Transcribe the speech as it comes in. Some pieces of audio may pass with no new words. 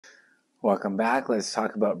Welcome back. Let's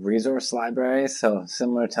talk about resource libraries. So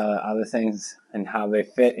similar to other things and how they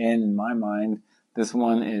fit in my mind, this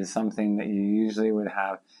one is something that you usually would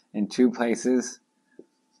have in two places.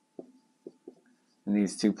 And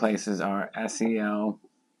these two places are SEO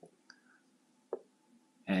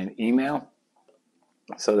and email.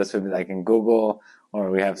 So this would be like in Google,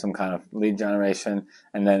 or we have some kind of lead generation,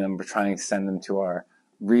 and then we're trying to send them to our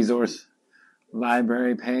resource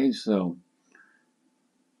library page. So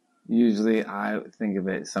usually I think of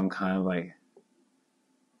it some kind of like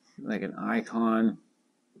an icon,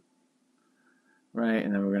 right?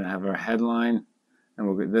 And then we're going to have our headline,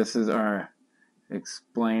 and this is our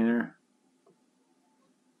explainer.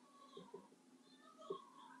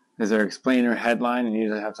 This is our explainer headline, and you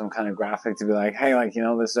usually have some kind of graphic to be like, hey,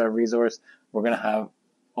 this is our resource. We're going to have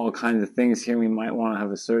all kinds of things here. We might want to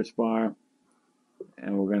have a search bar,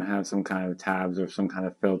 and we're going to have some kind of tabs or some kind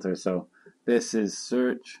of filter. So this is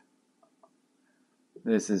search,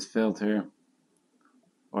 this is filter,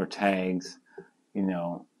 or tags,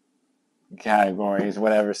 categories,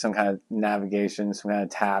 whatever, some kind of navigation, some kind of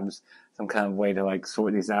tabs, some kind of way to like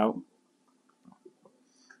sort these out.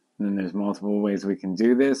 And then there's multiple ways we can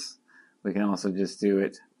do this. We can also just do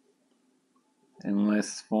it in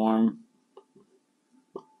list form.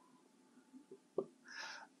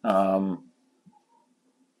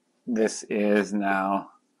 This is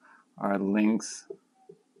now our links,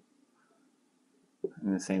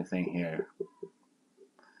 and the same thing here.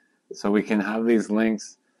 So we can have these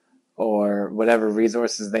links or whatever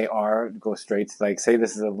resources they are go straight to, like, say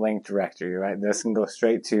this is a link directory, right? This can go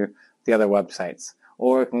straight to the other websites,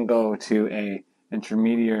 or it can go to a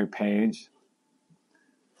intermediary page.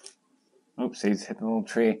 Oops, he's hit the little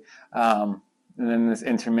tree. And then this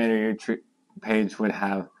intermediary page would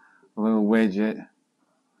have a little widget,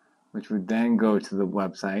 which would then go to the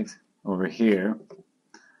website over here,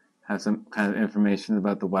 have some kind of information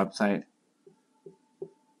about the website,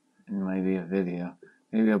 and maybe a video,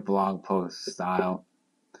 maybe a blog post style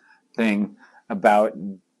thing about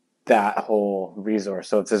that whole resource.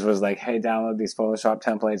 So if this was like, hey, download these Photoshop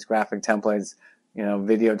templates, graphic templates,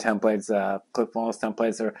 video templates, ClickFunnels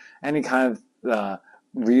templates, or any kind of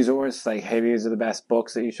resource, like, hey, these are the best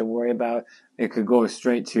books that you should worry about, it could go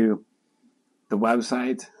straight to the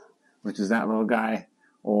website, which is that little guy,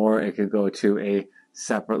 or it could go to a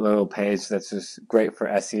separate little page that's just great for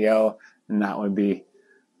SEO, and that would be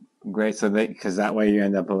great. So because that way you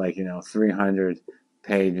end up with 300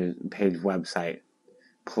 page website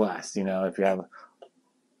plus. If you have,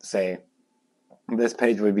 say, this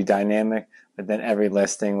page would be dynamic, but then every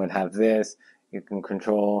listing would have this. You can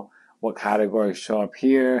control what categories show up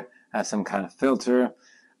here, have some kind of filter.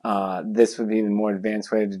 This would be the more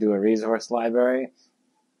advanced way to do a resource library.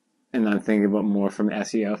 And I'm thinking about more from an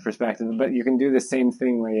SEO perspective, but you can do the same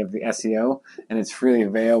thing where you have the SEO and it's freely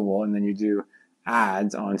available, and then you do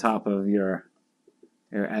ads on top of your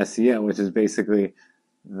SEO, which is basically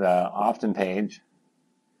the opt-in page,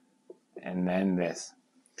 and then this.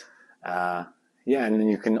 And then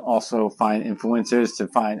you can also find influencers to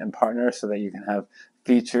find and partner so that you can have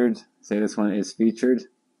featured, say this one is featured.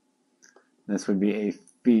 This would be a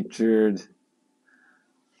featured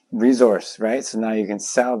resource, right? So now you can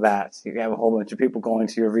sell that. You can have a whole bunch of people going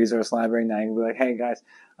to your resource library. Now you can be like, hey guys,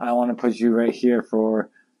 I want to put you right here for,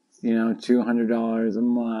 $200 a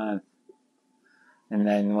month. And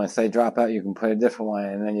then once they drop out, you can put a different one,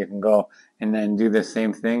 and then you can go and then do the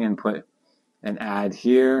same thing and put an ad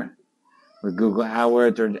here with Google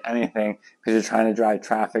AdWords or anything, because you're trying to drive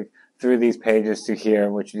traffic through these pages to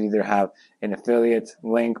here, which would either have an affiliate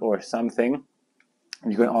link or something.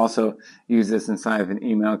 You can also use this inside of an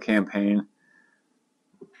email campaign,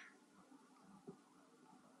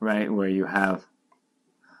 right, where you have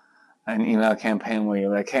an email campaign where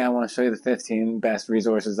you're like, hey, I want to show you the 15 best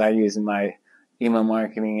resources I use in my email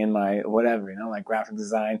marketing, in my whatever, like graphic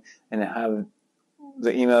design, and have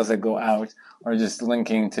the emails that go out are just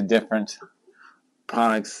linking to different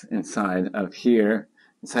products inside of here,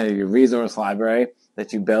 inside of your resource library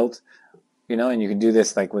that you built, and you can do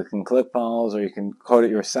this like within ClickFunnels, or you can code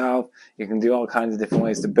it yourself. You can do all kinds of different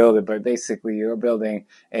ways to build it, but basically you're building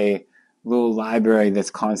a little library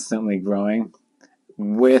that's constantly growing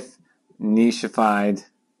with niche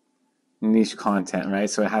content, right?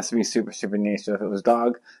 So it has to be super, super niche. So if it was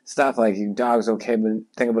dog stuff, like dog's okay, but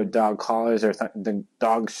think about dog collars or the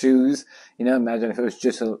dog shoes. Imagine if it was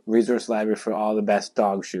just a resource library for all the best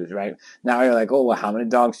dog shoes, right? Now you're like, oh, well, how many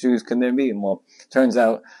dog shoes can there be? And well, turns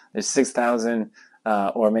out there's 6,000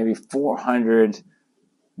 or maybe 400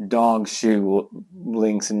 dog shoe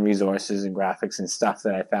links and resources and graphics and stuff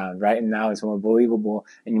that I found, right? And now it's more believable,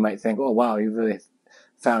 and you might think, oh, wow, you really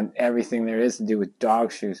found everything there is to do with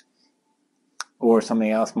dog shoes or something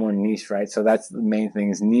else more niche, right? So that's the main thing,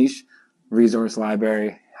 is niche, resource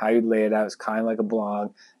library. How you lay it out is kind of like a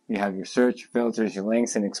blog. You have your search, filters, your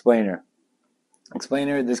links, and explainer.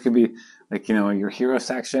 Explainer, this could be like, your hero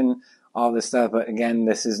section, all this stuff. But again,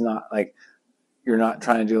 this is not like, you're not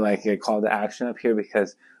trying to do like a call to action up here,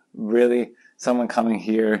 because really someone coming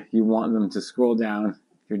here, you want them to scroll down.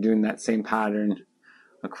 You're doing that same pattern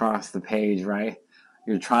across the page, right?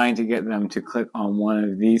 You're trying to get them to click on one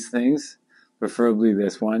of these things, preferably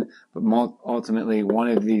this one, but ultimately one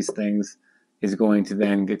of these things is going to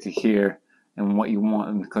then get to here, and what you want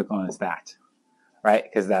them to click on is that, right?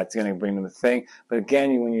 Because that's going to bring them the thing. But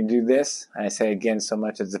again, when you do this, and I say again so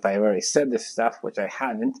much as if I already said this stuff, which I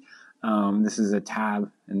haven't, this is a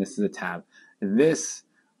tab, and this is a tab. This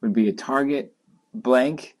would be a target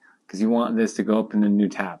blank, because you want this to go up in a new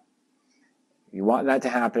tab. You want that to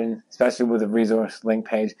happen, especially with a resource link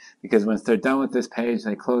page, because once they're done with this page,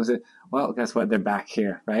 they close it. Well, guess what? They're back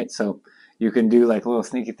here, right? So you can do like little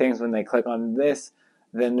sneaky things when they click on this.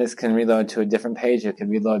 Then this can reload to a different page. It can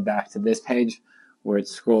reload back to this page where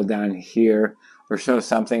it's scrolled down here, or show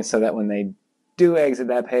something so that when they do exit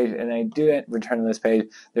that page and they do return to this page,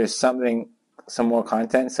 there's some more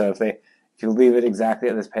content. So if you leave it exactly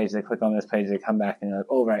at this page, they click on this page, they come back and you're like,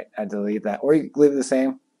 oh, right, I delete that. Or you can leave it the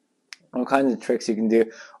same. All kinds of tricks you can do,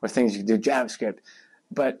 or things you can do, JavaScript.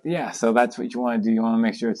 But yeah, so that's what you want to do. You want to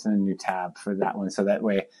make sure it's in a new tab for that one, so that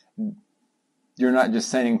way you're not just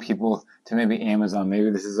sending people to maybe Amazon. Maybe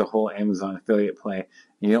this is a whole Amazon affiliate play.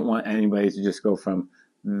 You don't want anybody to just go from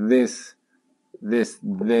this,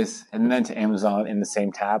 and then to Amazon in the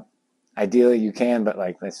same tab. Ideally, you can, but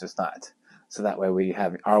that's just not. So that way we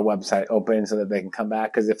have our website open so that they can come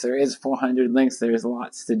back. Because if there is 400 links, there's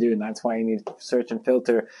lots to do, and that's why you need search and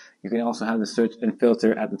filter. You can also have the search and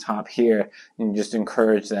filter at the top here, and just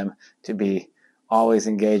encourage them to be always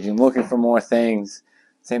engaging, looking for more things.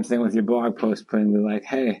 Same thing with your blog post, putting like,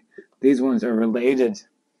 hey, these ones are related.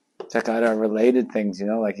 Check out our related things,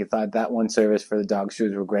 like you thought that one service for the dog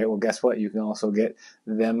shoes were great. Well, guess what? You can also get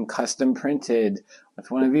them custom printed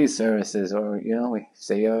with one of these services. Or, we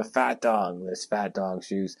say you have a fat dog, there's fat dog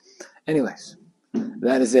shoes. Anyways,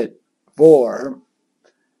 that is it for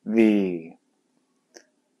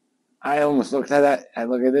I almost looked at that. I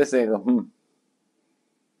look at this and I go,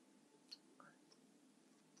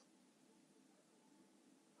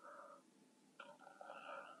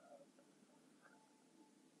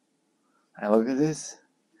 I look at this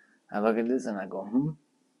and I go,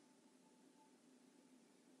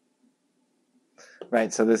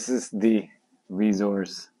 Right, so this is the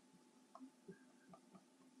resource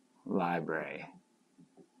library.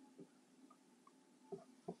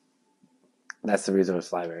 That's the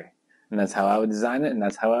resource library. And that's how I would design it, and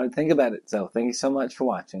that's how I would think about it. So thank you so much for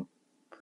watching.